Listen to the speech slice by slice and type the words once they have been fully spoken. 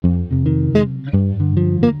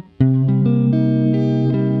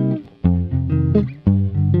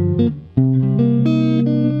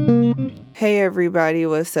everybody,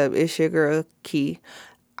 what's up? It's your girl Key.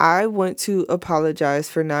 I want to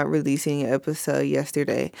apologize for not releasing an episode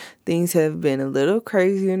yesterday. Things have been a little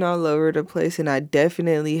crazy and all over the place, and I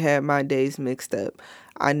definitely had my days mixed up.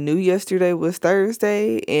 I knew yesterday was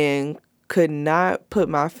Thursday and could not put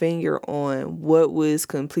my finger on what was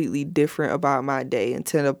completely different about my day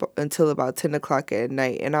until about 10 o'clock at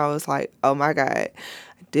night. And I was like, oh my God, I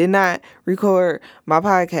did not record my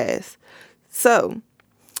podcast. So,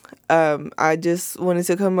 I just wanted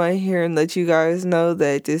to come on here and let you guys know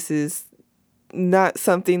that this is not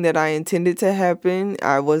something that I intended to happen.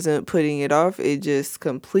 I wasn't putting it off. It just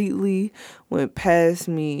completely went past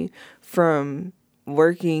me from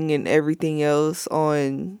working and everything else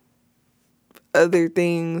on other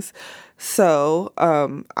things. So,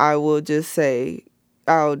 I will just say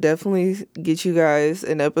I'll definitely get you guys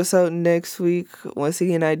an episode next week. Once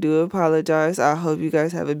again, I do apologize. I hope you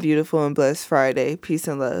guys have a beautiful and blessed Friday. Peace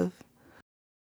and love.